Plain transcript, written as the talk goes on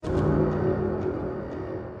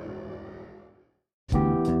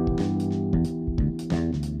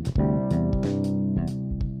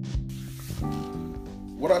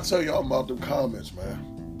I tell y'all about them comments, man.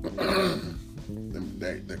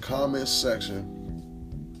 the comment section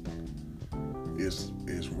is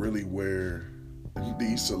really where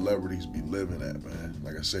these celebrities be living at, man.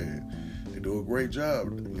 Like I said, they do a great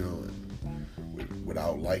job, you know,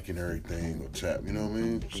 without liking everything or chat, you know what I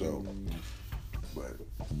mean? So, but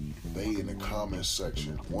they in the comment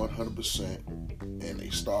section 100%, and they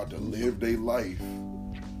start to live their life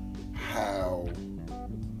how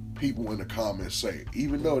people in the comments say,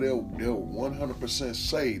 even though they'll 100%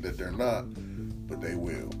 say that they're not, but they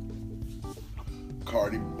will.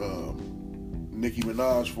 Nicki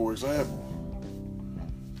Minaj, for example.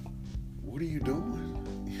 What are you doing?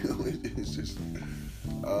 You know, it's just,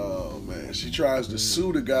 oh man. She tries to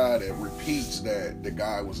sue the guy that repeats that the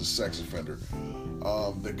guy was a sex offender.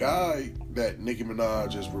 The guy that Nicki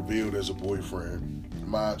Minaj has revealed as a boyfriend,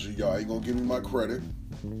 mind you, y'all ain't gonna give me my credit,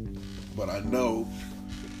 but I know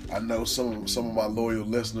some of my loyal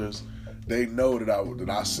listeners, they know that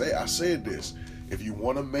I said this. If you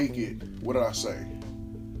want to make it, what did I say?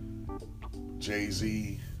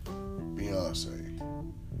 Jay-Z, Beyonce,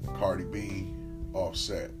 Cardi B,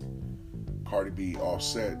 Offset. Cardi B,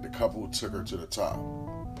 Offset, the couple took her to the top.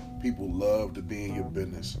 People love to be in your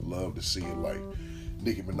business, love to see your life.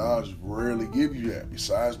 Nicki Minaj rarely give you that.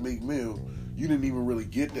 Besides Meek Mill, you didn't even really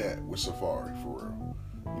get that with Safari, for real.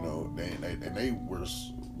 You know, they were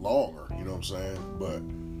longer, you know what I'm saying?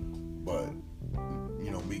 But you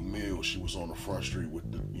know, Meek Mill, she was on the front street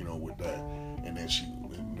with that, and then she,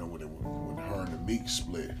 you know, when her and the Meek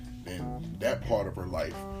split, then that part of her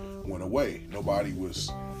life went away. Nobody was,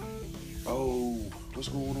 oh, what's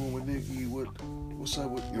going on with Nicki? What's up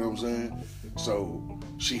with, you know what I'm saying? So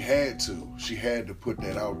she had to put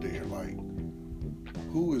that out there, like,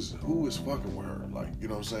 who is fucking with her? Like, you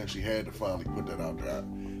know what I'm saying? She had to finally put that out there.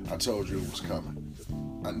 I told you it was coming.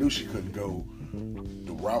 I knew she couldn't go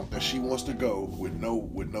the route that she wants to go with no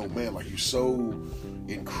man. Like, you so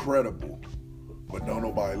incredible, but don't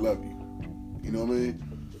nobody love you. You know what I mean?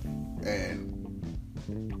 And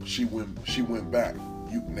she went back.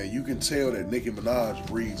 Now you can tell that Nicki Minaj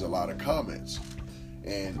reads a lot of comments,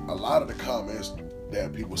 and a lot of the comments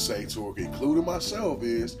that people say to her, including myself,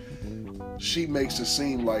 is she makes it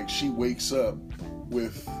seem like she wakes up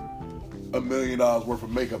with $1 million worth of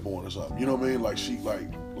makeup on or something. You know what I mean? Like, she like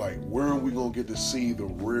where are we gonna get to see the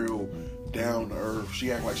real down to earth?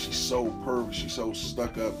 She act like she's so perfect, she's so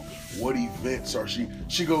stuck up. What events are she?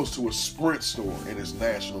 She goes to a Sprint store and it's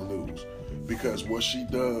national news because what she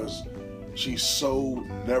does, she's so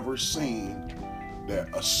never seen that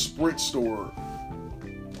a Sprint store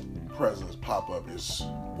presence pop up is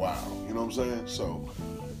wow. You know what I'm saying? So.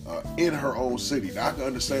 In her own city. Now, I can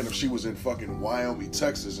understand if she was in fucking Wyoming,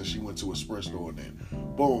 Texas, and she went to a Sprint store, and then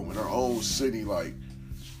boom, in her own city, like,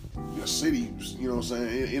 your city, you know what I'm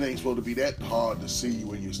saying? It ain't supposed to be that hard to see you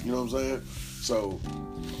when you know what I'm saying? So,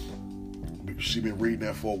 she been reading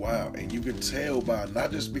that for a while, and you can tell by,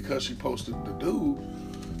 not just because she posted the dude,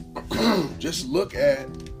 just look at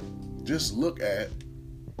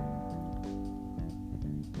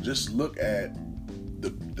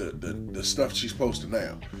the stuff she's posting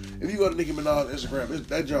now. If you go to Nicki Minaj's Instagram,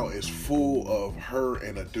 that joint is full of her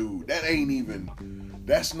and a dude.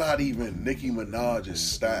 That's not even Nicki Minaj's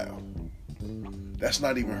style. That's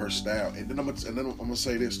not even her style. And then I'm gonna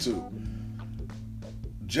say this too.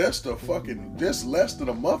 Just less than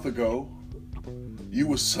a month ago, you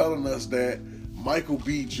was telling us that Michael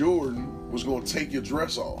B. Jordan was gonna take your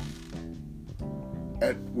dress off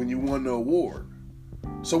when you won the award.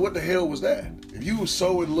 So what the hell was that? If you was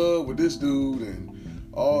so in love with this dude and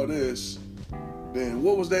all this, then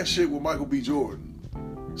what was that shit with Michael B. Jordan?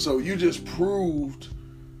 So you just proved.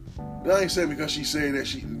 I ain't saying because she said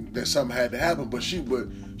that something had to happen, but she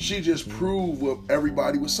just proved what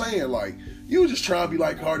everybody was saying. Like, you were just trying to be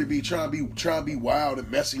like Cardi B, trying to be wild and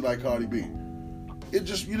messy like Cardi B. You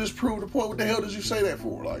just proved the point. What the hell did you say that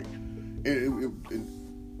for? Like,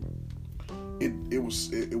 it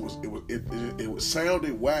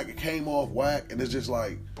sounded whack. It came off whack, and it's just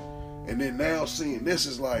like, and then now seeing this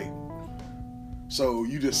is like, so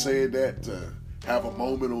you just said that to have a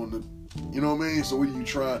moment on the, you know what I mean? So what are you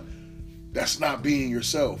trying? That's not being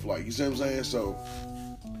yourself. Like, you see what I'm saying? So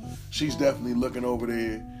she's definitely looking over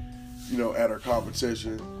there, you know, at her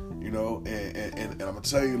competition, you know, and I'm gonna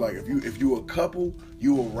tell you, like, if you a couple,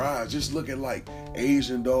 you will rise. Just looking like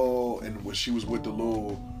Asian Doll, and when she was with the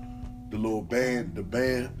little band,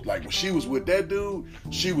 like when she was with that dude,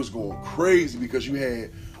 she was going crazy because you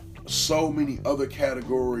had so many other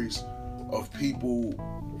categories of people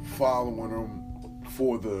following them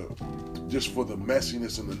for the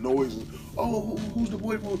messiness and the noise. And, oh, who's the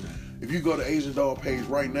boyfriend? If you go to Asian Doll page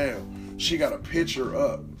right now, she got a picture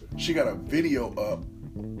up. She got a video up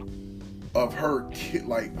of her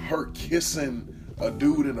kissing a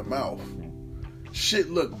dude in the mouth. Shit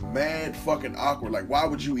look mad fucking awkward. Like, why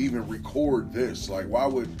would you even record this? Like, why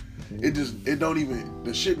would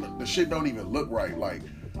the shit don't even look right. Like,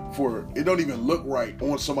 it don't even look right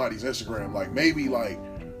on somebody's Instagram. Like, maybe like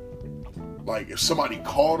if somebody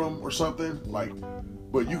caught them or something, like,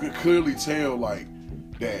 but you could clearly tell like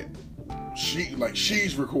that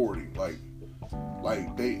she's recording. Like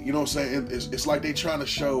they, you know what I'm saying? It's like they trying to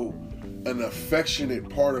show an affectionate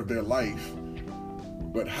part of their life,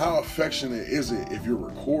 but how affectionate is it if you're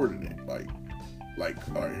recording it? Like,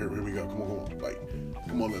 all right, here we go. Come on. Like,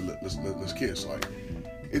 come on, let's kiss. Like,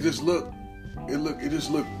 it just looked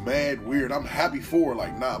mad weird. I'm happy for her.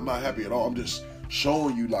 Like, nah, I'm not happy at all. I'm just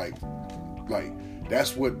showing you like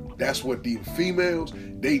that's what the females,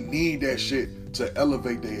 they need that shit to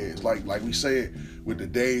elevate their heads. Like we said with the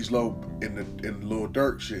Days Low and the Lil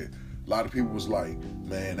Durk shit. A lot of people was like,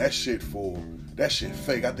 man, that shit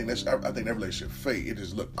fake. I think that relationship fake. It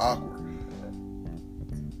just looked awkward.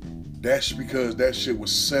 That's because that shit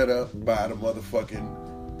was set up by the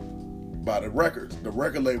records, the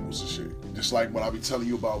record labels and shit. Just like when I be telling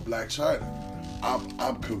you about Black China.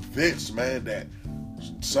 I'm convinced, man, that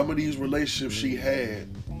some of these relationships she had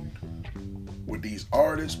with these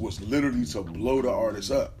artists was literally to blow the artists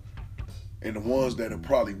up. And the ones that it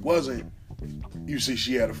probably wasn't, you see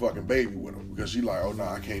she had a fucking baby with him. Because she like, oh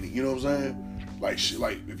nah, I can't eat. You know what I'm saying?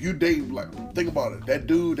 Like, if you date, like, think about it. That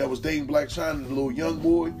dude that was dating Black China, the little young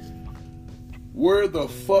boy, where the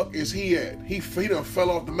fuck is he at? He done fell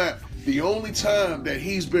off the map. The only time that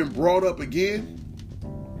he's been brought up again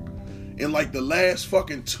in like the last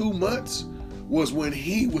fucking 2 months was when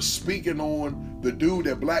he was speaking on the dude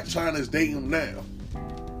that Black China is dating now.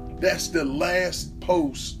 That's the last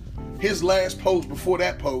post. His last post before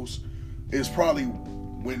that post is probably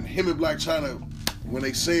when him and Black China, when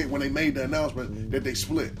they made the announcement that they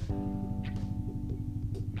split.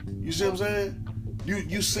 You see what I'm saying?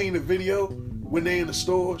 You seen the video when they in the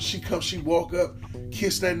store? She walk up,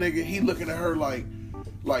 kiss that nigga. He looking at her like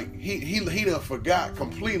he done forgot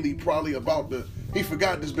completely probably about he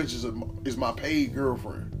forgot this bitch is my paid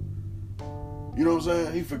girlfriend. You know what I'm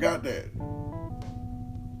saying? He forgot that.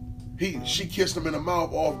 She kissed him in the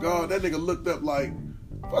mouth off guard. That nigga looked up like,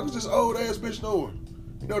 fuck is this old ass bitch doing?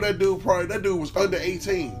 You know that dude was under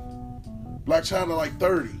 18. Black China like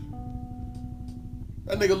 30.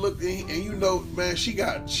 That nigga looked and you know, man, she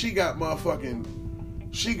got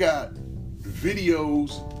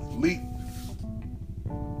videos leaked.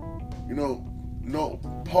 You know,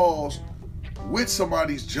 pause, with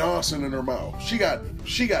somebody's Johnson in her mouth. She got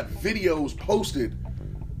videos posted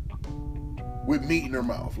with meat in her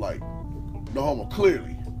mouth. Like, no homo,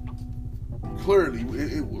 clearly,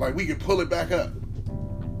 like we can pull it back up.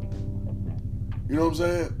 You know what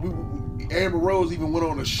I'm saying? Amber Rose even went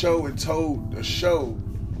on a show and told the show,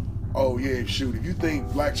 oh yeah, shoot, if you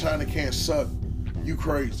think Black China can't suck, you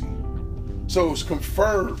crazy. So it's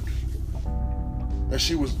confirmed that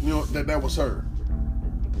she was, you know, that was her.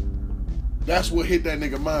 That's what hit that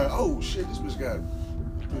nigga mind. Oh shit, this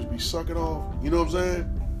bitch be sucking off. You know what I'm saying?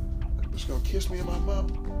 Bitch gonna kiss me in my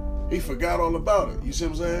mouth. He forgot all about it. You see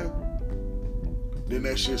what I'm saying? Then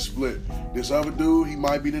that shit split. This other dude, he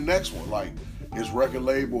might be the next one. Like, his record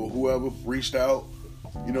label or whoever reached out.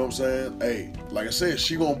 You know what I'm saying? Hey, like I said,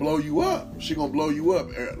 she gonna blow you up. She gonna blow you up.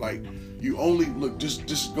 Like, you only look, just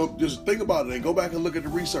think about it and go back and look at the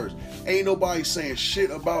research. Ain't nobody saying shit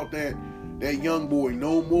about that young boy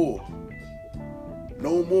no more.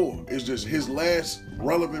 No more. It's just his last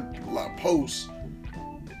relevant post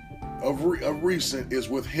of recent is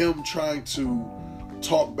with him trying to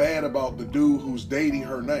talk bad about the dude who's dating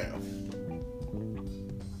her now.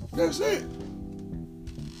 That's it.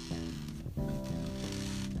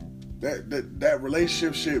 That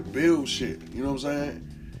relationship shit builds shit. You know what I'm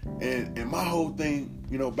saying? And my whole thing,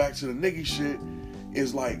 you know, back to the Nicki shit,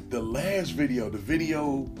 is like the last video, the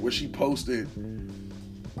video where she posted,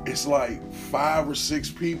 it's like 5 or 6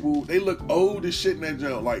 people. They look old as shit in that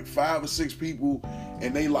jump. Like 5 or 6 people,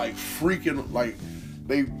 and they like freaking, like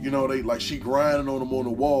they, you know, they like she grinding on them on the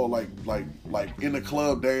wall, like in the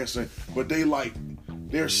club dancing. But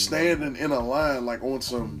they're standing in a line, like on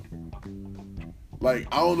some, like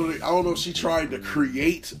I don't know if she tried to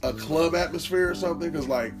create a club atmosphere or something. Cause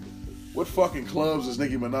like, what fucking clubs is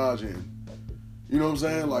Nicki Minaj in? You know what I'm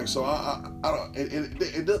saying? Like, so I don't.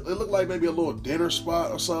 It looked like maybe a little dinner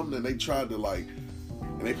spot or something, and they tried to like,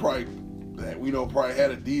 and they probably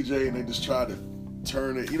had a DJ, and they just tried to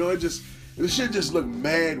turn it. You know, it This shit just look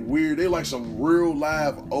mad weird. They like some real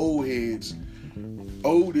live old heads,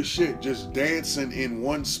 old as shit, just dancing in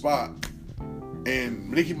one spot. And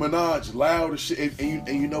Nicki Minaj loud as shit. And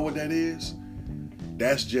you know what that is?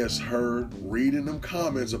 That's just her reading them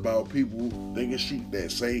comments about people thinking she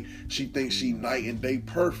thinks she night and day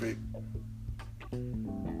perfect.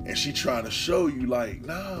 And she trying to show you like,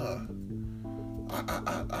 nah,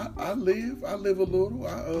 I live a little.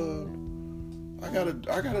 I got a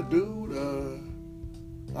dude.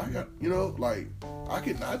 I got, you know, like I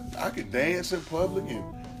can dance in public and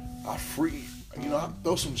I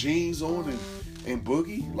throw some jeans on and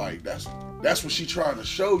boogie. Like that's what she trying to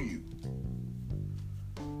show you.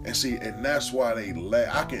 And see, and that's why they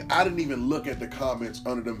laugh. I didn't even look at the comments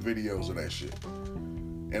under them videos of that shit.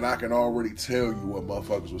 And I can already tell you what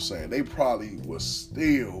motherfuckers were saying. They probably was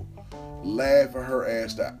still laughing her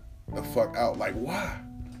ass the fuck out. Like, why?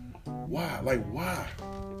 Why? Like, why?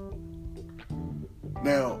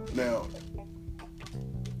 Now,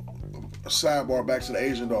 a sidebar back to the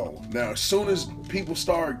Asian doll. Now, as soon as people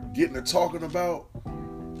start getting to talking about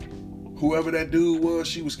whoever that dude was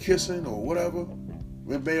she was kissing or whatever,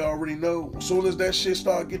 when they already know, as soon as that shit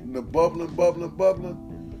start getting the bubbling,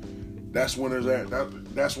 that's when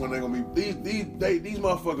that's when they're gonna be these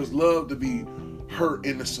motherfuckers love to be hurt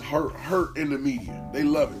in the media. They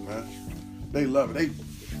love it, man. They love it. They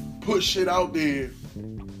put shit out there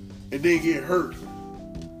and then get hurt.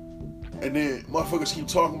 And then motherfuckers keep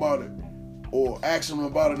talking about it or asking them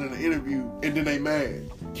about it in an interview and then they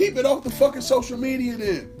mad. Keep it off the fucking social media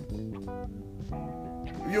then.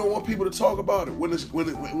 You don't want people to talk about it when it's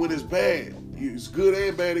bad. It's good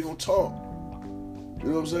and bad. They gonna talk. You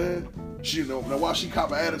know what I'm saying? She now why she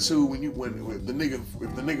cop an attitude when the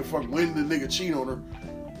nigga cheat on her,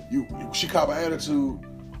 she cop an attitude.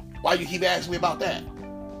 Why you keep asking me about that?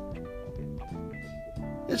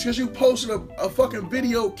 It's because you posted a fucking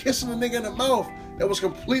video kissing a nigga in the mouth that was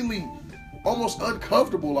completely almost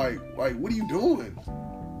uncomfortable. Like what are you doing?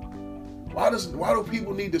 Why do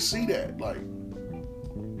people need to see that? Like.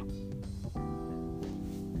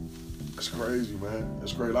 It's crazy, man.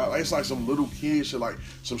 It's crazy. It's like some little kid shit, like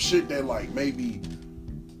some shit that like maybe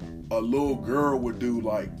a little girl would do,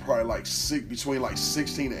 like probably like between like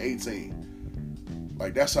 16 and 18.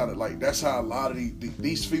 Like that's how a lot of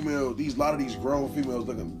these grown females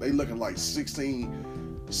looking like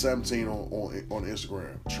 16, 17 on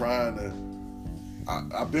Instagram. Trying to,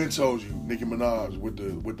 I've been told you, Nicki Minaj with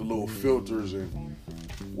the little filters and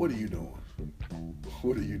what are you doing?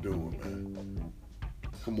 What are you doing, man?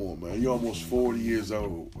 Come on, man. You're almost 40 years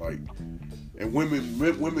old. Like, and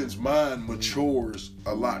women's mind matures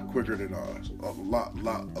a lot quicker than ours. A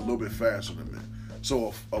little bit faster than men.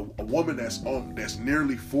 So a woman that's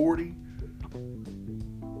nearly 40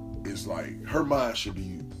 is like her mind should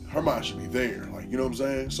be there. Like, you know what I'm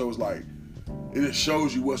saying? So it's like it just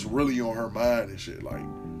shows you what's really on her mind and shit. Like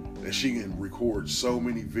that she can record so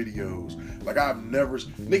many videos. Like I've never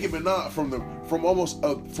Nicki Minaj from almost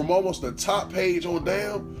the top page on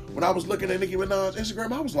down. When I was looking at Nicki Minaj's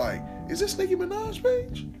Instagram, I was like, "Is this Nicki Minaj's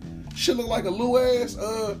page?" She look like a little ass.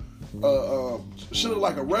 She look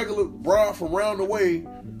like a regular bra from round the way,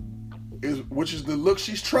 which is the look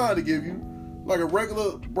she's trying to give you, like a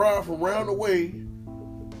regular bra from round the way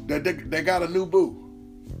that got a new boo.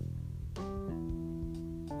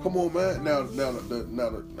 Come on, man. Now,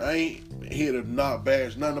 I ain't here to not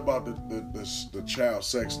bash nothing about the child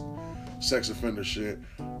sex offender shit.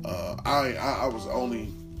 I was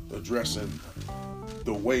only addressing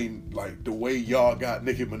the way y'all got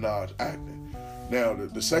Nicki Minaj acting. Now,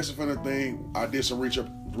 the sex offender thing, I did some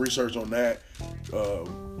research on that.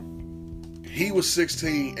 He was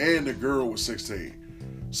 16 and the girl was 16,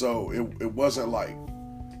 so it wasn't like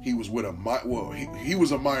he was with he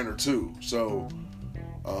was a minor too. So.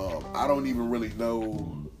 I don't even really know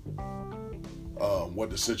what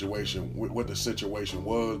the situation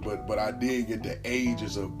was, but I did get the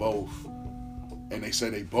ages of both, and they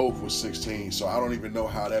said they both was 16. So I don't even know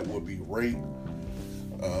how that would be rape,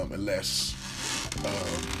 unless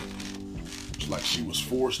like she was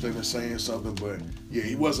forced into saying something. But yeah,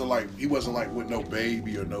 he wasn't like with no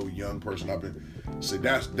baby or no young person. Now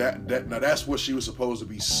that's what she was supposed to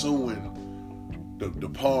be suing the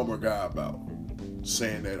Palmer guy about.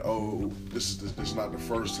 Saying that, this is not the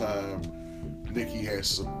first time Nicki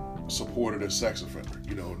has supported a sex offender.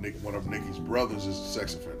 You know, one of Nicki's brothers is a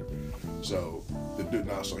sex offender. So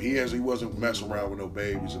he wasn't messing around with no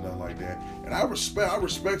babies and nothing like that. And I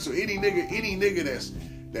respect so any nigga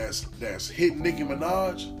that's hitting Nicki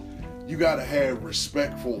Minaj, you gotta have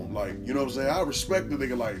respect for him. Like, you know what I'm saying? I respect the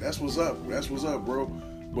nigga like that's what's up, bro.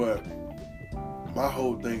 But my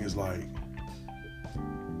whole thing is like,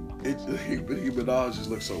 Nicki Minaj just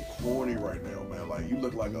looks so corny right now, man. Like, you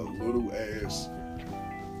look like a little ass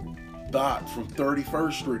Dot from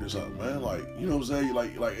 31st Street or something, man. Like, you know what I'm saying?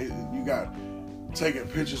 Like you got taking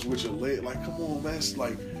pictures with your leg. Like, come on, man. It's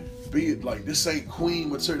like, be it like, this ain't Queen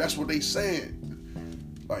material. That's what they saying.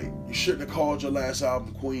 Like, you shouldn't have called your last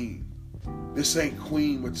album Queen. This ain't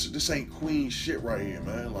Queen. This ain't Queen shit right here,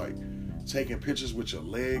 man. Like, taking pictures with your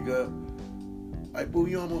leg up. Like, boo,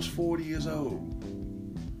 you almost 40 years old.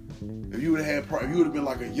 If you would have been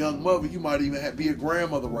like a young mother, you might even be a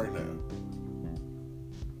grandmother right now.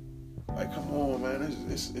 Like, come on, man.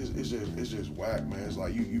 It's just whack, man. It's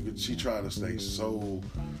like she trying to stay so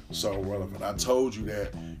relevant. I told you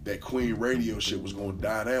that Queen radio shit was gonna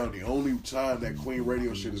die down. The only time that Queen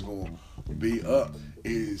radio shit is gonna be up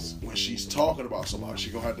is when she's talking about somebody. She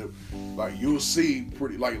gonna have to, like, you'll see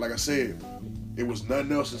pretty, like I said, it was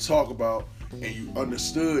nothing else to talk about, and you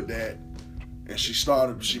understood that, and she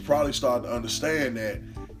probably started to understand that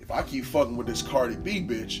if I keep fucking with this Cardi B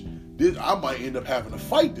bitch, I might end up having to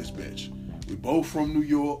fight this bitch. We both from New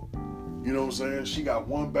York, you know what I'm saying? She got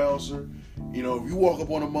one bouncer. You know, if you walk up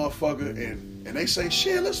on a motherfucker and they say,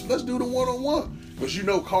 shit, let's do the one-on-one. Because you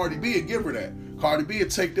know Cardi B would give her that. Cardi B would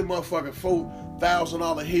take them motherfucking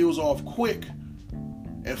 $4,000 heels off quick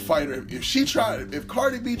and fight her. If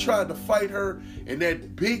Cardi B tried to fight her in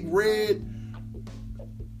that big red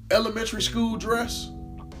elementary school dress,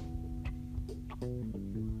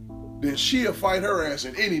 then she'll fight her ass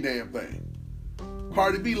in any damn thing.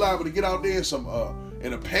 Cardi B liable to get out there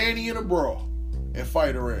in a panty and a bra and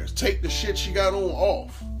fight her ass. Take the shit she got on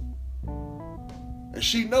off. And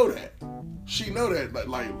she know that. She know that.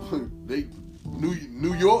 Like they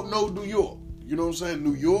New York knows New York. You know what I'm saying?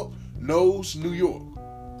 New York knows New York.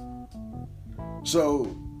 So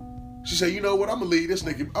she said, you know what? I'm gonna leave this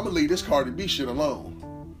Cardi B shit alone.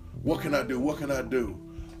 What can I do?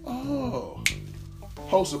 Oh,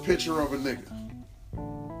 post a picture of a nigga.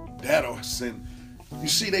 That'll send. You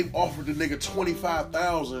see, they offered the nigga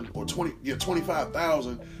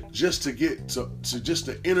 $25,000 just to get to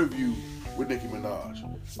interview with Nicki Minaj.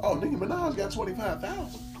 Oh, Nicki Minaj got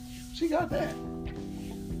 $25,000. She got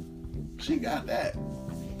that.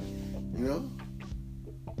 You know?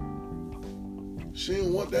 She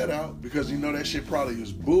didn't want that out because you know that shit probably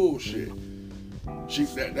is bullshit.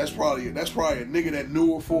 That's probably a nigga that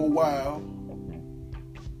knew her for a while.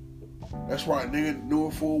 That's right, nigga knew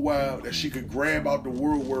her for a while, that she could grab out the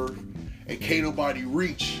world worth and can't nobody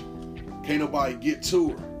reach. Can't nobody get to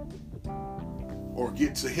her or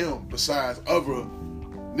get to him besides other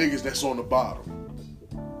niggas that's on the bottom.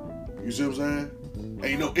 You see what I'm saying?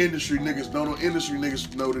 Ain't no industry niggas know the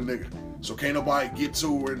nigga. So can't nobody get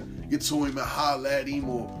to her and get to him and holler at him,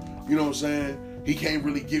 or, you know what I'm saying? He can't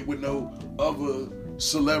really get with no other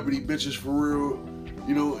celebrity bitches for real,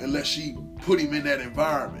 you know, unless she put him in that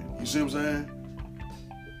environment. You see what I'm saying?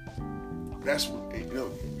 That's what, you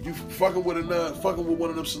know, you fucking with one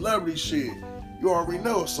of them celebrity shit. You already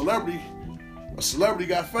know a celebrity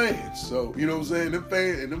got fans. So, you know what I'm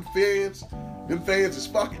saying? Them fans is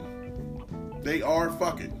fucking. They are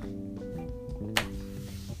fucking.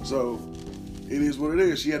 So it is what it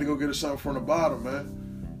is. She had to go get her something from the bottom, man.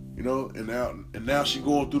 You know, and now she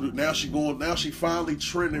finally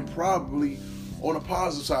trending probably on the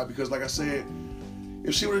positive side, because like I said,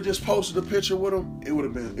 if she would have just posted a picture with him, it would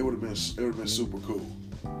have been super cool.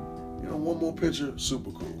 You know, one more picture, super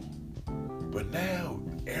cool. But now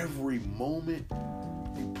every moment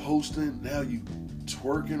you posting, now you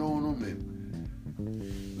twerking on them, and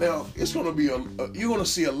now it's gonna be you're gonna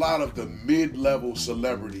see a lot of the mid-level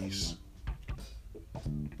celebrities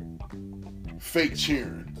fake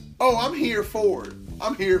cheering. Oh, I'm here for it.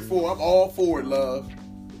 I'm all for it, love.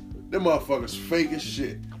 Them motherfuckers fake as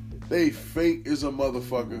shit. They fake as a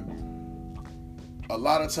motherfucker. A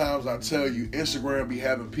lot of times I tell you, Instagram be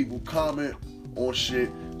having people comment on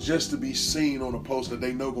shit just to be seen on a post that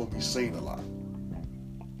they know gonna be seen a lot.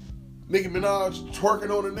 Nicki Minaj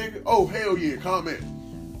twerking on a nigga? Oh, hell yeah, comment.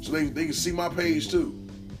 So they can see my page too.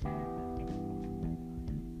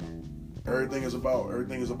 Everything is about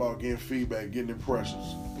getting feedback, getting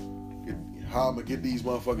impressions. How I'm gonna get these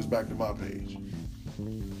motherfuckers back to my page.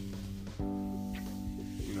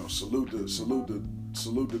 You know, salute the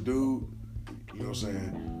dude. You know what I'm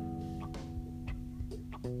saying?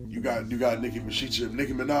 You got Nicki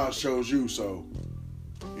Minaj chose you, so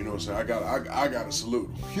you know what I'm saying. I got to salute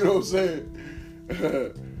him. You know what I'm saying?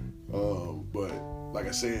 But like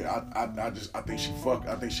I said, I think she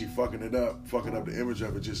fucking it up, fucking up the image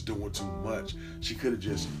of it, just doing too much. She could have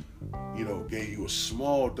just, you know, gave you a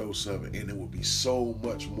small dose of it, and it would be so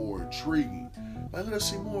much more intriguing. Like, let's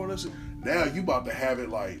see more. Now you about to have it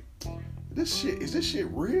like is this shit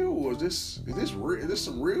real, or is this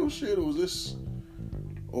some real shit, or is this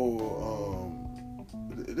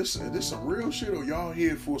some real shit, or y'all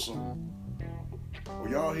here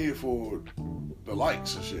for the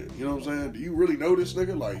likes and shit? You know what I'm saying? Do you really know this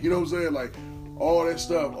nigga? Like, you know what I'm saying? Like, all that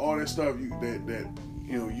stuff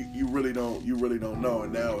you really don't know,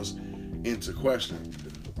 and now it's into question.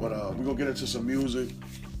 But we're gonna get into some music.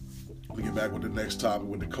 We get back with the next topic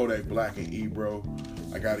with the Kodak Black and Ebro.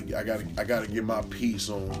 I gotta get my piece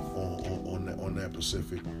on that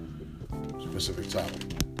specific topic.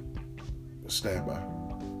 Stand by.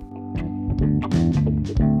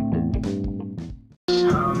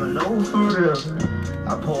 I'm alone for real.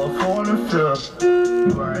 I pour a 4 in the field.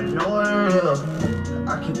 You already know what it is.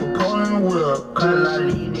 I keep a pole in the wheel. Cause a lot of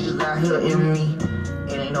these niggas out here in me.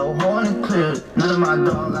 It ain't no horn and clear. None of my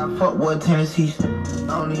dogs I fuck with tendencies. I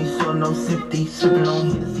don't need show no sympathy. Sipping on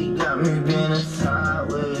Hennessy got me being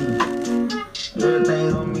sideways.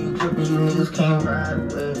 Everything on me tripping, you niggas can't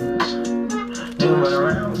ride with. Nigga run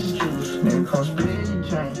around with the juice. Nigga come spit your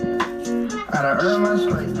chain. I done earned my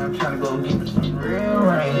stripes. I'm tryna go get me some real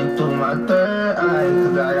rain through my third eye.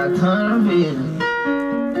 Cause I got ton of vision.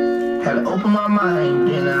 Had to open my mind,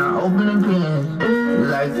 then I open the bin.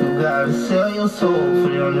 Like you gotta sell your soul for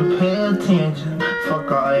them to pay attention.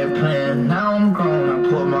 Fuck all that plan, now I'm grown, I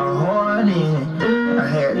put my heart in. I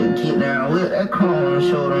had to get down with that chrome and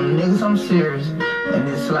show them niggas I'm serious. And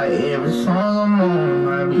it's like every song I'm on,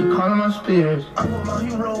 I be calling my spirits. I put my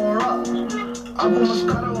hero on rocks, I put my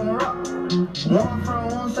Scotto on rock. One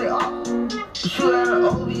front, one say up. Shoot at an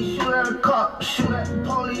OB, shoot at a cop, shoot at the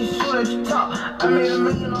police, shoot at your top. I made $1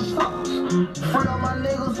 million on socks. Free all my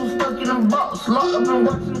niggas who stuck in the box, locked up and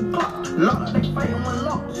watching the clock. Locked, they fighting with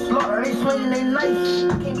locks, slaughter, they swinging they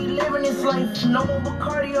knife. I can't be living this life, no more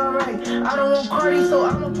Bacardi, alright. I don't want Cardi, so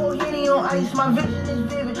I'ma pour Henny on ice. My vision is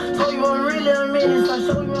vivid, told you I'm really a menace. I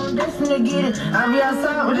show you I'm destined to get it. I be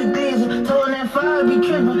outside with the glizzy, told that fire be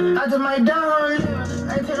tripping. I just might die on living,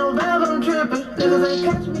 I ain't take no bag, but I'm tripping. Niggas ain't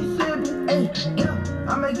catch me slipping, ayy, yeah.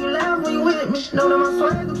 I make you laugh when you with me, know that my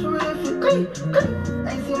swag is terrific.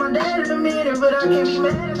 Ain't seen my dad in a minute, but I can't be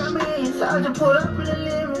mad if I'm in. So I just pulled up in the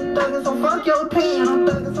limit, thuggin', so fuck your opinion. I'm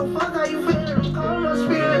thuggin', so fuck how you feelin'. I'm calling my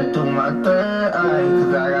spirit through my third eye,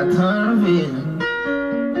 cause I got ton of vision.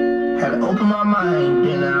 Had to open my mind,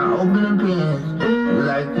 then I open the bin.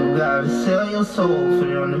 Like you gotta sell your soul for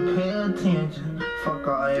them to pay attention. Fuck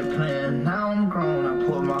all that plan, now I'm grown, I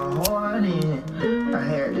put my heart in. I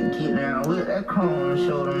had to get down with that chrome and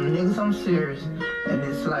show them niggas I'm serious. And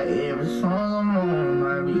it's like every song I'm on,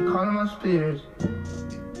 I be calling my spirits.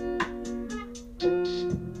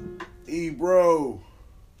 Ebro,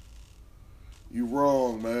 you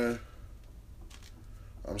wrong, man.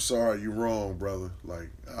 I'm sorry, you wrong, brother.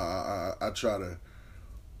 Like, I try to,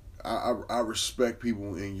 I respect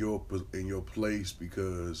people in your place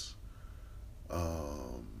because,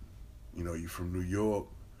 you know, you from New York.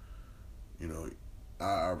 You know,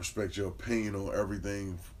 I respect your opinion on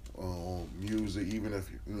everything, on music, even if,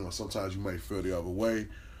 you know, sometimes you might feel the other way.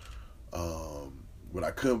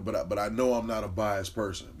 But I know I'm not a biased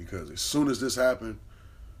person because as soon as this happened,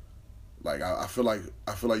 like I feel like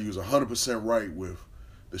you was 100% right with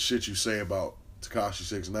the shit you say about Tekashi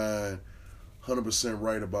 6ix9ine, 100%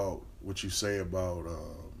 right about what you say about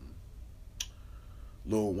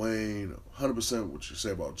Lil Wayne, 100% what you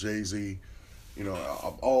say about Jay-Z. You know,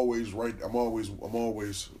 I'm always right. I'm always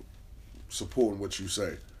supporting what you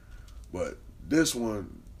say. But this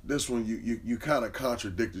one, you kind of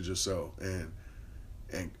contradicted yourself. And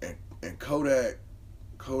Kodak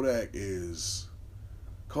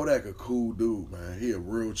a cool dude, man. He a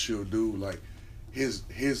real chill dude. Like his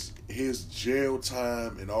jail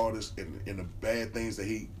time and all this and the bad things that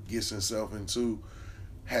he gets himself into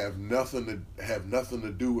have nothing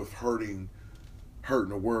to do with hurting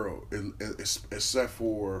the world, except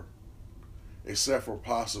for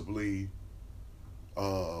possibly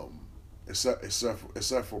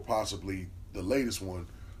except for possibly the latest one,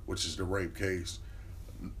 which is the rape case.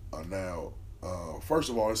 Now, first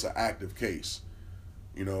of all, it's an active case,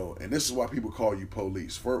 you know, and this is why people call you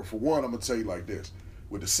police. For one, I'm gonna tell you like this: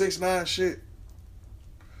 with the 6ix9ine shit,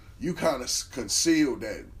 you kind of concealed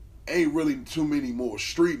that ain't really too many more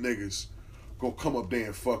street niggas gonna come up there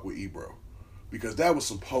and fuck with Ebro, because that was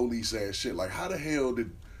some police ass shit. Like, how the hell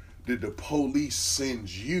did the police send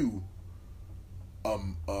you a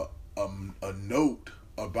note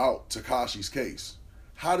about Tekashi's case?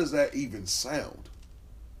 How does that even sound?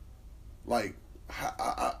 Like,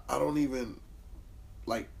 I don't even,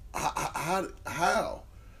 like, how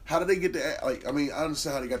did they get the, like, I mean, I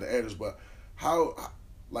understand how they got the address, but how,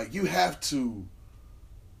 like, you have to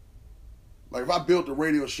Like if I built a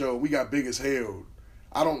radio show, we got big as hell.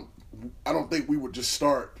 I don't think we would just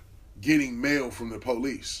start getting mail from the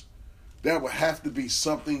police. That would have to be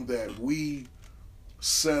something that we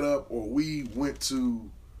set up or we went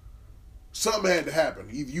to. Something had to happen.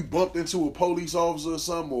 Either you bumped into a police officer or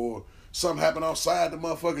something, or something happened outside the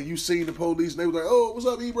motherfucker. You seen the police and they was like, "Oh, what's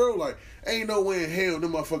up, Ebro?" Like, ain't no way in hell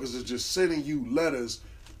them motherfuckers is just sending you letters.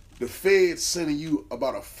 The Feds sending you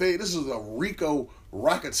about a Fed. This is a RICO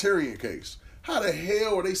racketeering case. How the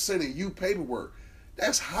hell are they sending you paperwork?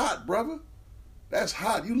 That's hot, brother. That's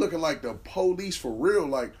hot. You looking like the police for real.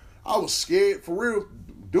 Like, I was scared for real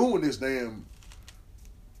doing this damn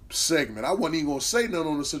segment. I wasn't even gonna say nothing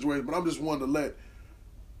on the situation, but I'm just wanting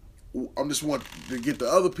to get the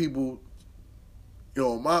other people, you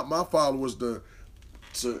know, my followers to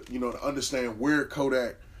understand where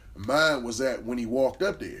Kodak mind was at when he walked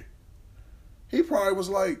up there. He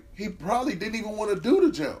probably didn't even want to do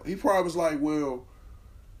the jump. He probably was like, well,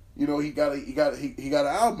 you know, he got an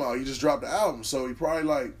album out. He just dropped the album, so he probably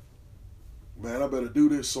like, man, I better do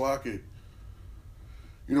this so I could,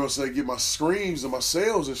 you know, get my streams and my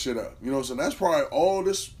sales and shit up. You know what I'm saying? That's probably all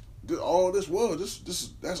this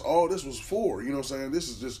was. That's all this was for. You know what I'm saying? This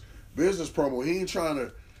is just business promo. He ain't trying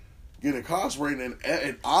to get incarcerated,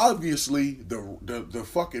 and obviously the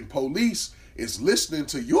fucking police is listening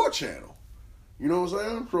to your channel. You know what I'm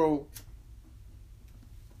saying? So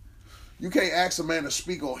you can't ask a man to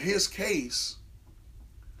speak on his case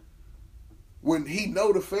when he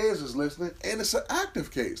know the feds is listening and it's an active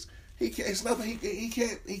case. He can't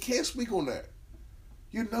speak on that.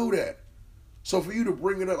 You know that. So for you to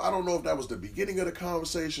bring it up, I don't know if that was the beginning of the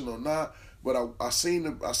conversation or not, but I seen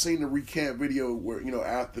the recant video where, you know,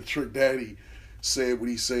 after Trick Daddy said what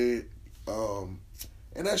he said, and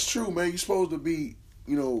that's true, man. You're supposed to be,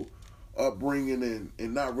 you know, upbringing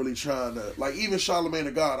and not really trying to, like, even Charlamagne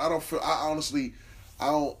the God. I honestly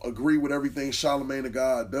don't agree with everything Charlamagne the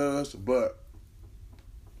God does, but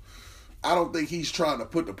I don't think he's trying to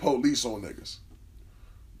put the police on niggas.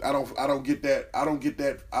 I don't get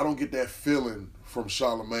that feeling from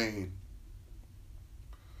Charlamagne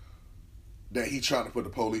that he trying to put the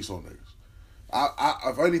police on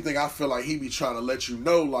niggas. If anything, I feel like he be trying to let you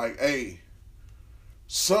know, like, hey,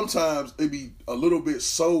 sometimes it be a little bit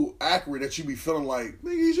so accurate that you be feeling like,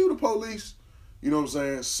 nigga, is you the police? You know what I'm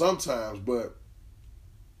saying? Sometimes, but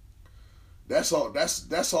that's all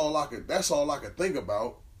I could think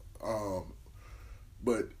about.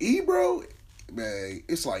 But Ebro, man,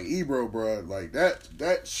 it's like Ebro, bro. Like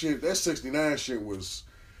that shit, that 69 shit was.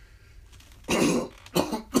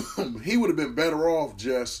 He would have been better off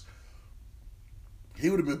just. He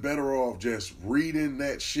would have been better off just reading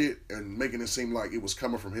that shit and making it seem like it was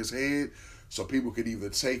coming from his head, so people could either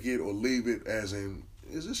take it or leave it as in,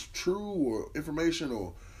 is this true or information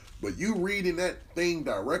or. But you reading that thing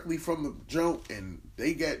directly from the jump and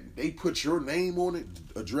they put your name on it,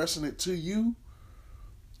 addressing it to you,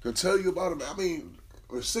 to tell you about it. I mean,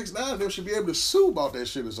 6ix9ine them should be able to sue about that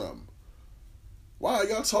shit or something. Why are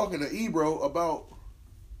y'all talking to Ebro about?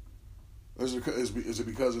 Is it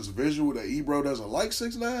because it's visual that Ebro doesn't like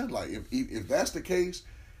 6ix9ine? Like, if that's the case,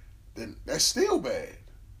 then that's still bad.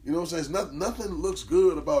 You know what I'm saying? Nothing looks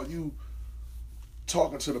good about you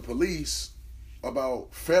talking to the police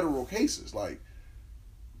about federal cases. Like,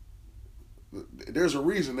 there's a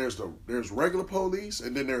reason there's regular police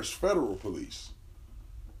and then there's federal police.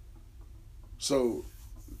 So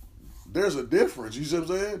there's a difference. You see what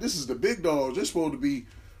I'm saying? This is the big dogs. They're supposed to be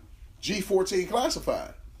G14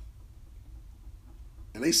 classified.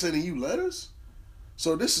 And they sending you letters?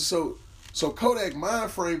 So this is so Kodak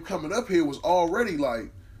mind frame coming up here was already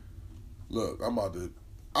like, look,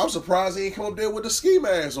 I'm surprised he ain't come up there with the ski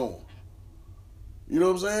mask on. You know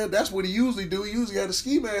what I'm saying? That's what he usually do. He usually had the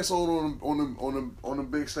ski mask on them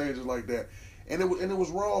big stages like that. And it was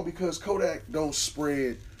wrong because Kodak don't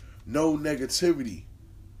spread no negativity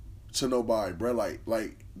to nobody, bro.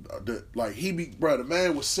 The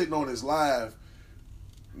man was sitting on his live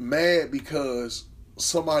mad because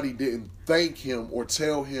somebody didn't thank him or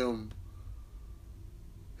tell him.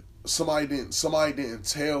 Somebody didn't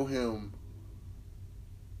tell him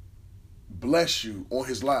bless you on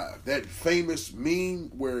his live. That famous meme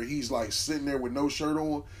where he's like sitting there with no shirt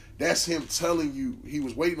on, that's him telling you he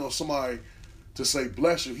was waiting on somebody to say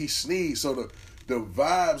bless you. He sneezed. So the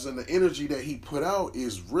vibes and the energy that he put out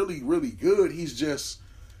is really, really good. He's just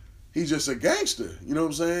a gangster. You know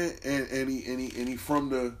what I'm saying? And he from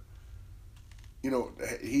the, you know,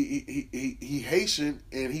 he Haitian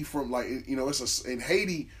and he from, like, you know, in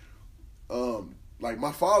Haiti, like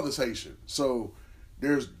my father's Haitian. So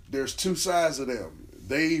there's two sides of them.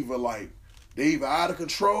 They either out of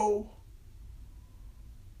control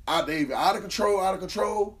they either out of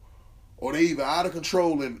control, or they either out of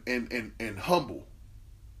control and humble.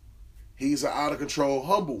 He's an out of control,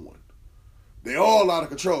 humble one. They all out of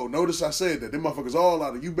control. Notice I said that. Them motherfuckers all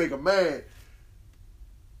out of. You make them mad,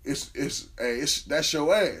 it's that's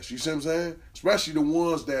your ass. You see what I'm saying? Especially the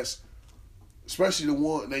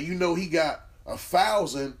one now you know he got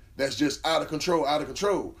 1,000 that's just out of control,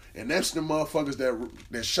 and that's the motherfuckers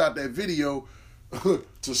that shot that video to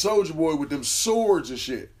Soulja Boy with them swords and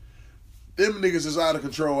shit. Them niggas is out of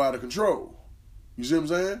control. You see what I'm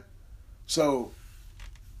saying? So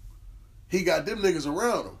he got them niggas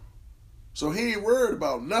around him. So he ain't worried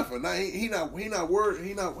about nothing. Now, he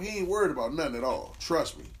ain't worried about nothing at all.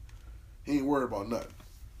 Trust me. He ain't worried about nothing.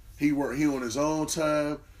 He on his own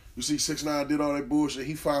time. You see 6ix9ine did all that bullshit.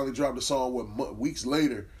 He finally dropped a song weeks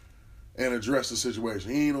later and addressed the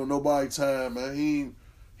situation. He ain't on nobody's time, man.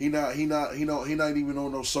 He not even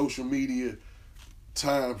on no social media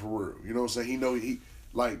time for real. You know what I'm saying? He know he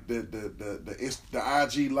like the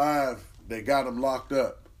IG live that got him locked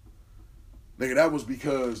up. Nigga, that was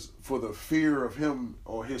because for the fear of him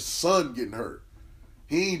or his son getting hurt.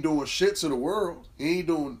 He ain't doing shit to the world. He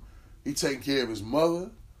taking care of his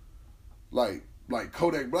mother. Like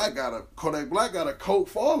Kodak Black got a cult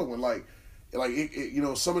following. Like you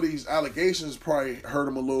know, some of these allegations probably hurt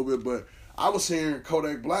him a little bit, but I was hearing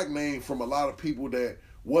Kodak Black name from a lot of people that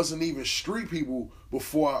wasn't even street people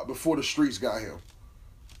before the streets got him.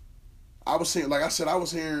 I was hearing,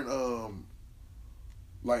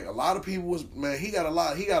 like a lot of people was, man, he got a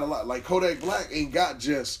lot. Like Kodak Black ain't got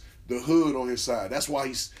just the hood on his side. That's why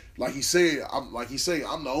I'm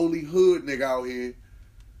the only hood nigga out here,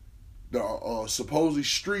 the supposedly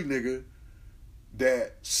street nigga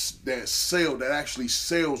that actually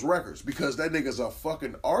sells records, because that nigga's a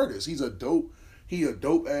fucking artist. He a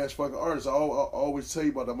dope ass fucking artist. I always tell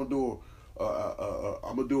you about that. I'm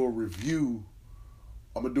gonna do a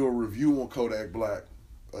review on Kodak Black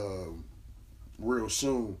real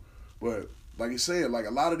soon. But like you said, like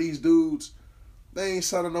a lot of these dudes, they ain't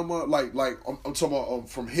selling no more. Like I'm talking about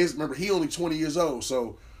from his. Remember, he only 20 years old,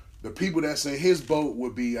 so the people that's in his boat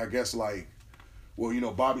would be, I guess, like, well, you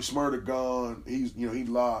know, Bobby Smurda gone. He's, you know, he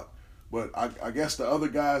locked. But I guess the other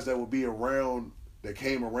guys that would be around, that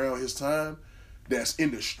came around his time, that's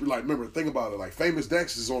in the street. Like, remember, think about it. Like, Famous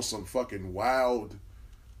Dex is on some fucking wild,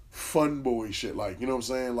 fun boy shit. Like, you know what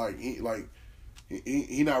I'm saying? Like,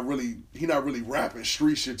 he not really rapping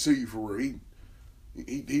street shit to you for real.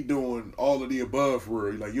 He doing all of the above for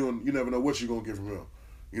real. Like, you never know what you're gonna get from him.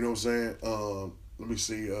 You know what I'm saying? Let me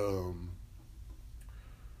see.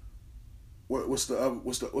 What's the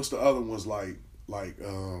other ones like?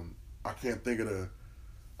 I can't think of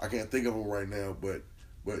them right now. But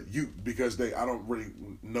I don't really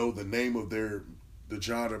know the name of the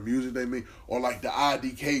genre of music they make, or like the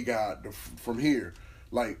IDK guy from here,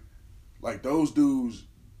 like those dudes.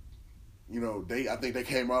 You know, I think they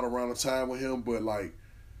came out around the time with him, but like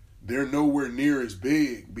they're nowhere near as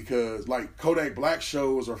big, because like Kodak Black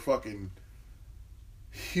shows are fucking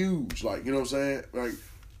huge. Like, you know what I'm saying?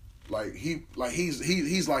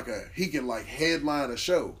 He can like headline a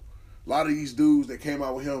show. A lot of these dudes that came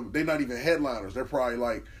out with him, they're not even headliners. They're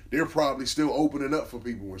probably still opening up for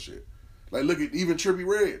people and shit. Like, look at even Trippie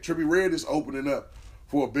Redd. Trippie Redd is opening up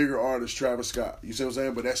for a bigger artist, Travis Scott. You see what I'm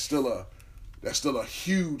saying? But that's still a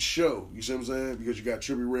huge show. You see what I'm saying? Because you got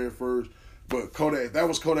Trippie Redd first. But Kodak, that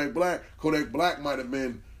was Kodak Black. Kodak Black might have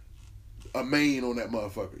been a main on that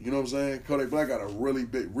motherfucker. You know what I'm saying? Kodak Black got a really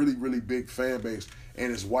big fan base,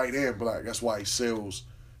 and it's white and black. That's why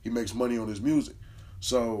he makes money on his music.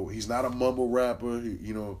 So he's not a mumble rapper.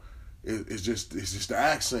 You know, it's just the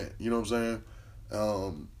accent. You know what I'm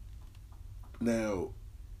saying? Now,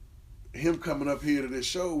 him coming up here to this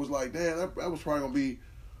show was like, damn, that was probably gonna be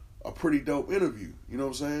a pretty dope interview. You know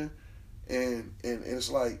what I'm saying? And it's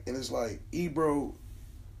like Ebro.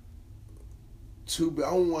 I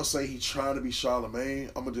don't want to say he's trying to be Charlamagne.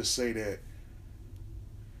 I'm gonna just say that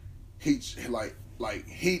he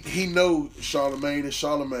knows Charlamagne is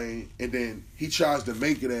Charlamagne, and then he tries to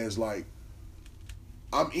make it as like,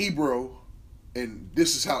 I'm Ebro, and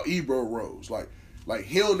this is how Ebro rolls. Like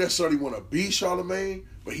he don't necessarily want to be Charlamagne,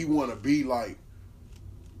 but he want to be like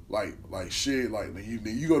shit. Like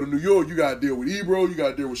you go to New York, you gotta deal with Ebro, you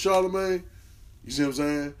gotta deal with Charlamagne. You see what I'm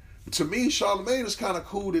saying? But to me, Charlamagne has kind of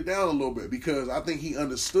cooled it down a little bit, because I think he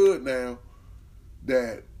understood now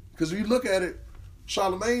that, because if you look at it,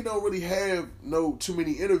 Charlamagne don't really have too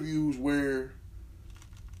many interviews where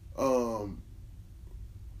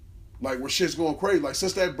where shit's going crazy. Like,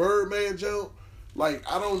 since that Birdman jump, like,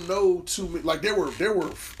 I don't know too many. Like, there were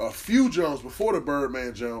a few jumps before the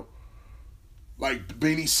Birdman jump. Like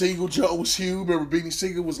Beanie Siegel joke was huge. Remember Beanie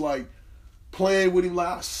Siegel was like playing with him like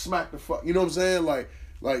I smacked the fuck. You know what I'm saying? Like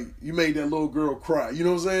you made that little girl cry. You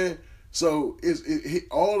know what I'm saying? So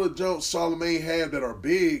all the jokes Charlamagne had that are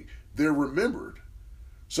big, they're remembered.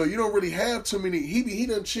 So you don't really have too many. He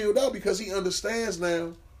done chilled out because he understands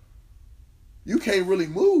now. You can't really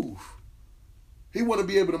move. He want to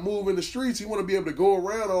be able to move in the streets. He want to be able to go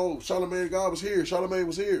around. Oh, Charlamagne God was here. Charlamagne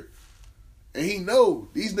was here. And he know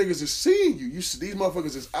these niggas is seeing you. These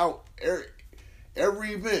motherfuckers is out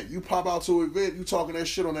every event. You pop out to an event, you talking that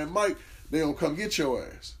shit on that mic, they don't come get your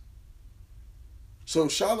ass. So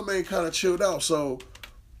Charlamagne kind of chilled out. So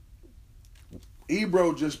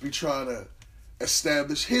Ebro just be trying to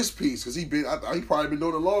establish his piece because he probably been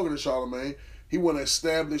doing it longer than Charlamagne. He want to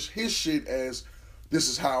establish his shit as this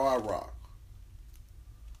is how I rock.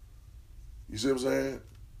 You see what I'm saying?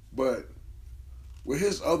 But with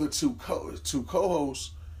his other two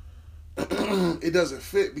co-hosts, it doesn't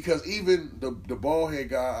fit because even the bald head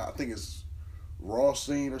guy, I think it's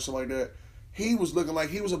Rothstein or something like that, he was looking like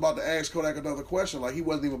he was about to ask Kodak another question, like he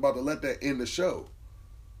wasn't even about to let that end the show.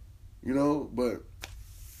 You know, but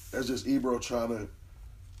that's just Ebro trying to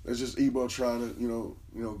you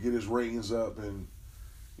know get his ratings up and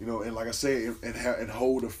you know and like I said and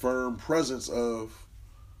hold a firm presence of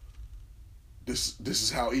this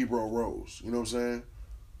is how Ebro rolls. You know what I'm saying?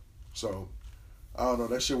 So I don't know,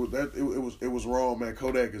 that shit was it was wrong, man.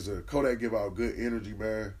 Kodak give out good energy,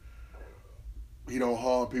 man. He don't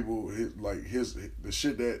harm people. The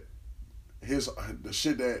shit that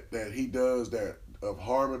he does that of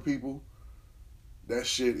harming people, that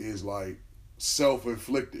shit is like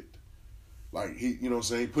self-inflicted. Like he, you know what I'm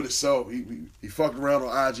saying, he put himself, he fucked around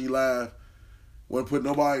on IG Live, wasn't put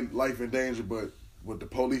nobody's life in danger, but what the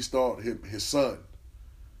police thought his son.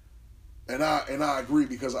 And I agree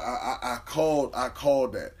because I called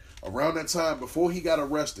that around that time before he got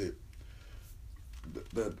arrested.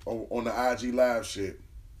 On the IG Live shit,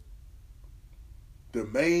 the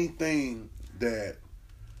main thing that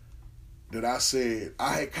I said,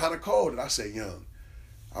 I had kind of called it. I said, Young,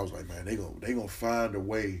 I was like, man, they gonna find a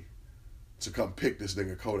way to come pick this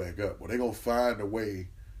nigga Kodak up, or they gonna find a way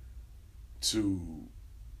to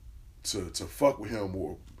fuck with him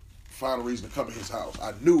or find a reason to come to his house.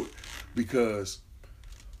 I knew it because,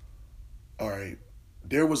 all right,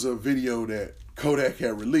 there was a video that Kodak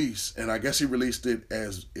had released, and I guess he released it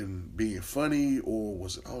as in being funny, or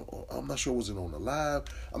was it? I'm not sure. Was it on the live?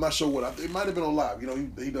 I'm not sure what. It might have been on live. You know,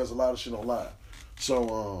 he does a lot of shit on live.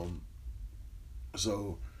 So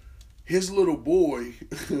his little boy,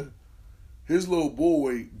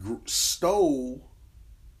 stole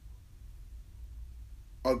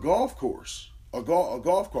a golf course, a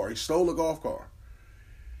golf car. He stole a golf car,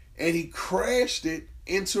 and he crashed it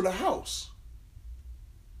into the house.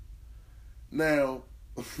 Now,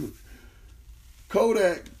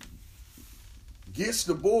 Kodak gets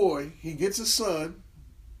the boy, he gets his son.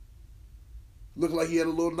 Looked like he had a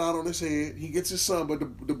little knot on his head. He gets his son, but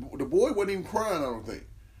the boy wasn't even crying, I don't think.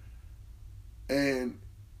 And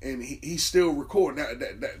he's still recording.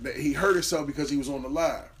 That he hurt himself because he was on the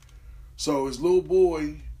live. So his little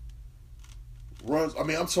boy runs. I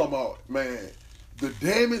mean, I'm talking about, man, the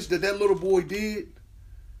damage that little boy did,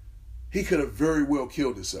 he could have very well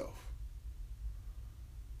killed himself.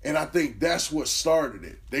 And I think that's what started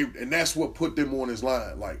it. And that's what put them on his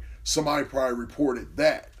line. Like, somebody probably reported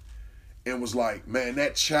that and was like, man,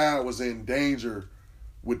 that child was in danger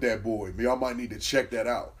with that boy. Y'all might need to check that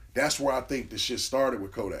out. That's where I think the shit started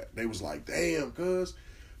with Kodak. They was like, damn, cuz.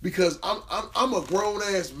 Because I'm a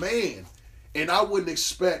grown-ass man, and I wouldn't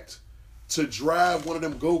expect to drive one of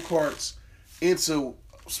them go-karts into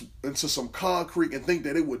some concrete and think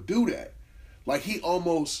that it would do that. Like, he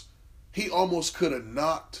almost could have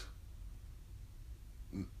knocked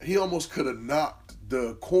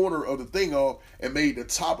the corner of the thing off and made the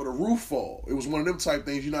top of the roof fall. It was one of them type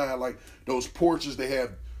things. You know how like those porches, they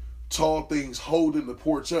have tall things holding the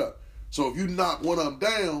porch up. So if you knock one of them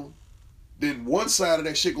down, then one side of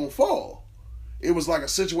that shit gonna fall. It was like a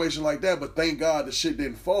situation like that, but thank God the shit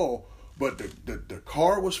didn't fall. But the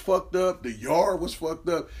car was fucked up. The yard was fucked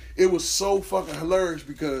up. It was so fucking hilarious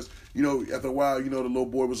because, you know, after a while, you know, the little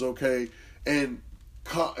boy was okay. And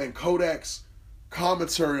Kodak's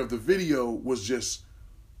commentary of the video was just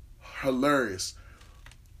hilarious.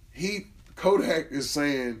 Kodak is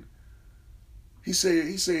saying, he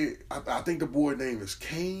said, I think the boy's name is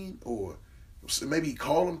Kane, or maybe he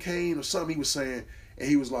called him Kane or something. He was saying, and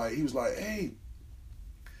he was like, hey,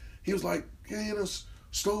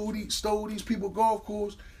 stole these people golf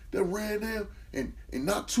course. that ran down and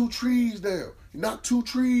knocked 2 trees down. He knocked 2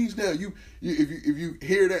 trees down. If you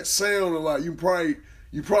hear that sound a lot, you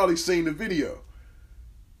probably seen the video.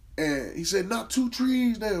 And he said, knock 2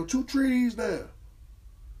 trees down, 2 trees down.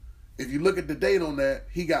 If you look at the date on that,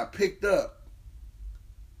 he got picked up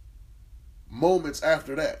moments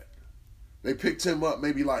after that. They picked him up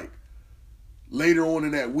maybe like later on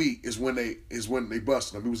in that week is when they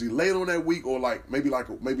busted him. It was either late on that week or like maybe like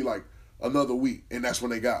another week, and that's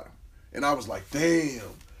when they got him. And I was like, damn,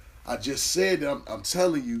 I just said that. I'm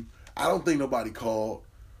telling you, I don't think nobody called.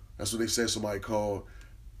 That's what they said somebody called.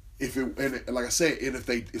 And like I said, and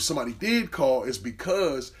if somebody did call, it's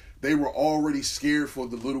because they were already scared for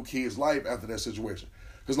the little kid's life after that situation.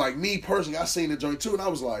 Because like me personally, I seen the joint too, and I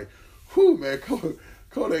was like, whew, man,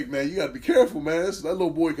 Kodak, man, you got to be careful, man. That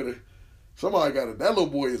little boy that little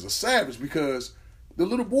boy is a savage, because the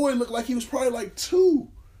little boy looked like he was probably like 2.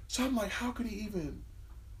 So I'm like, how could he even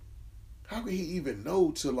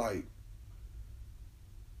know to like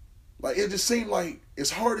it just seemed like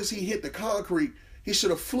as hard as he hit the concrete, he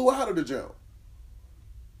should have flew out of the jump.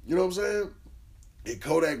 You know what I'm saying? And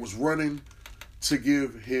Kodak was running to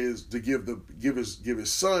give his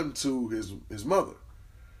son to his mother.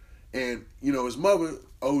 And, you know, his mother,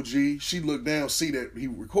 OG, she looked down, see that he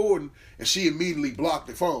recording, and she immediately blocked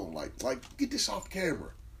the phone. Like, get this off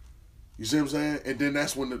camera. You see what I'm saying? And then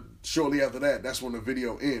that's when shortly after that, that's when the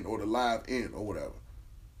video end or the live end or whatever.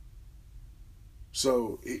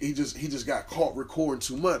 So he just got caught recording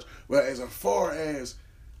too much. But as far as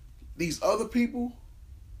these other people,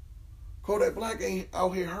 Kodak Black ain't out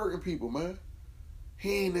here hurting people, man.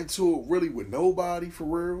 He ain't into it really with nobody, for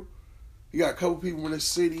real. He got a couple people in the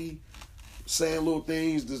city saying little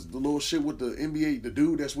things, the little shit with the NBA, the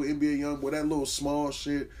dude that's with NBA Youngboy, that little small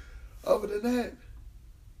shit. Other than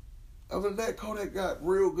that, Kodak got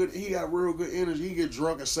real good. He got real good energy. He get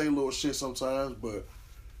drunk and say little shit sometimes, but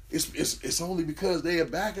it's only because they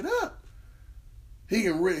back it up.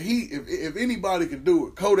 If anybody can do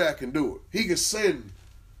it, Kodak can do it. He can send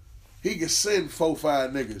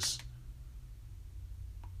 4-5 niggas.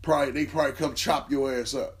 They probably come chop your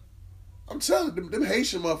ass up. I'm telling you, them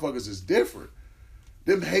Haitian motherfuckers is different.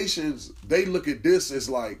 Them Haitians, they look at this as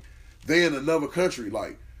like they in another country.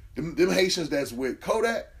 Like them Haitians that's with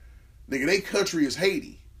Kodak, nigga, they country is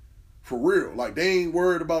Haiti. For real. Like, they ain't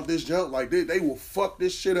worried about this junk. Like, they will fuck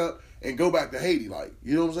this shit up and go back to Haiti. Like,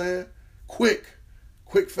 you know what I'm saying? Quick,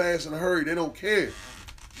 fast, in a hurry. They don't care.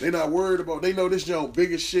 They not worried about, they know this junk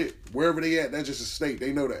big as shit. Wherever they at, that's just a state.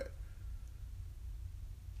 They know that.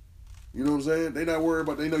 You know what I'm saying? They not worried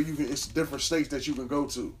about, they know it's different states that you can go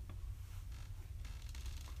to.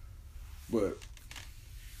 But,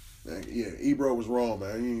 man, yeah, Ebro was wrong,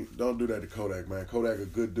 man. Don't do that to Kodak, man. Kodak a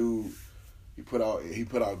good dude. He put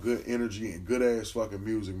out good energy and good ass fucking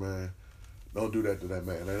music, man. Don't do that to that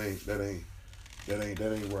man. That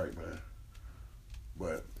ain't right, man.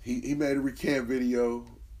 But he made a recant video.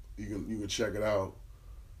 You can check it out.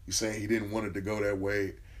 He's saying he didn't want it to go that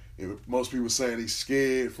way. And most people saying he's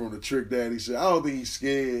scared from the Trick Daddy shit. I don't think he's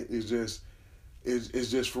scared. It's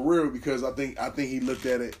just for real, because I think he looked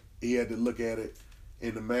at it. He had to look at it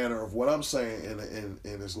in the manner of what I'm saying, and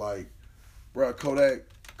it's like, bro, Kodak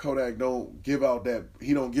don't give out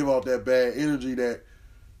that bad energy that,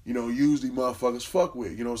 you know, usually motherfuckers fuck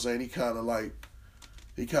with. You know what I'm saying?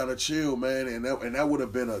 He kind of chill, man, and that would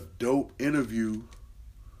have been a dope interview,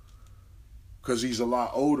 because he's a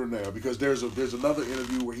lot older now. Because there's another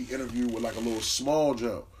interview where he interviewed with like a little small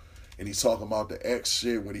jump, and he's talking about the X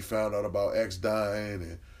shit when he found out about X dying,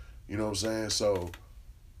 and you know what I'm saying? So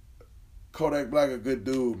Kodak Black a good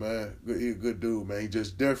dude, man. He a good dude, man. He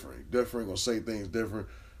just different, gonna say things different.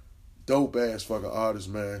 Dope ass fucking artist,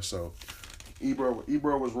 man. So Ebro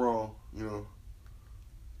was wrong, you know.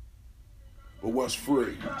 But what's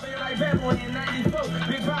free?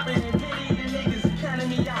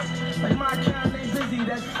 Like my account ain't busy,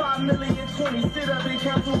 that's 5,000,020. Sit up and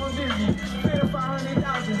count to one busy. Fit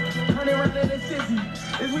 500,000, 100 running in the city.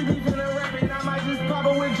 If we beefing and rapping, I might just pop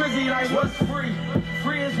up with Drizzy. Like, what's free?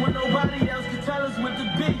 Free is when nobody else can tell us what to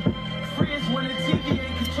be. Free is when the TV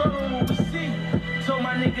ain't controlling what we see. Told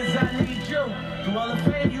my niggas I need you. Through all the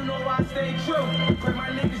fame, you know I stay true. Pray my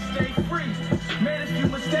niggas stay free. Made a few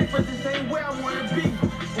mistakes, but this ain't where I wanna be.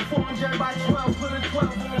 Before I'm judged by 12, put a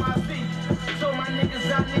 12 on my feet. Told my niggas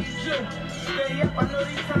I need you. Stay up, I know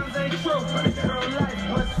these times ain't true. Girl life,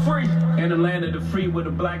 what's free? In the land of the free where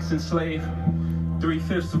the blacks enslaved.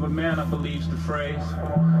 3/5 of a man, I believe's the phrase.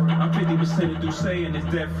 I'm 50% of Douce and it's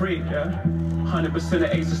debt free, yeah? 100% of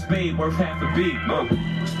Ace of Spade, worth half a beat.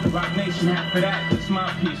 Rock Nation, half of that, that's my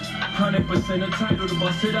piece. 100% of title to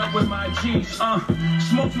bust it up with my G's.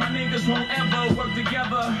 Smoke my niggas won't ever work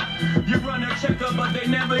together. You run a checker, but they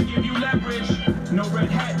never give you leverage. No red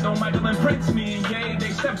hat, don't Michael and Prince me and yay.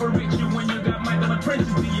 They separate you when you got Michael and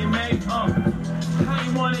Prince's DNA. I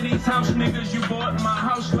ain't one of these house niggas you bought. My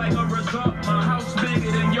house like a resort. My house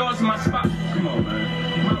bigger than yours, my spot. Come on,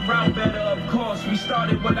 man. My route better, of course. We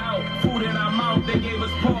started without food in our mouth. They gave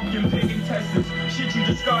us pork and pig intestines. Shit you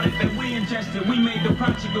discarded that we ingested. We made the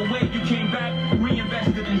project the way you came back.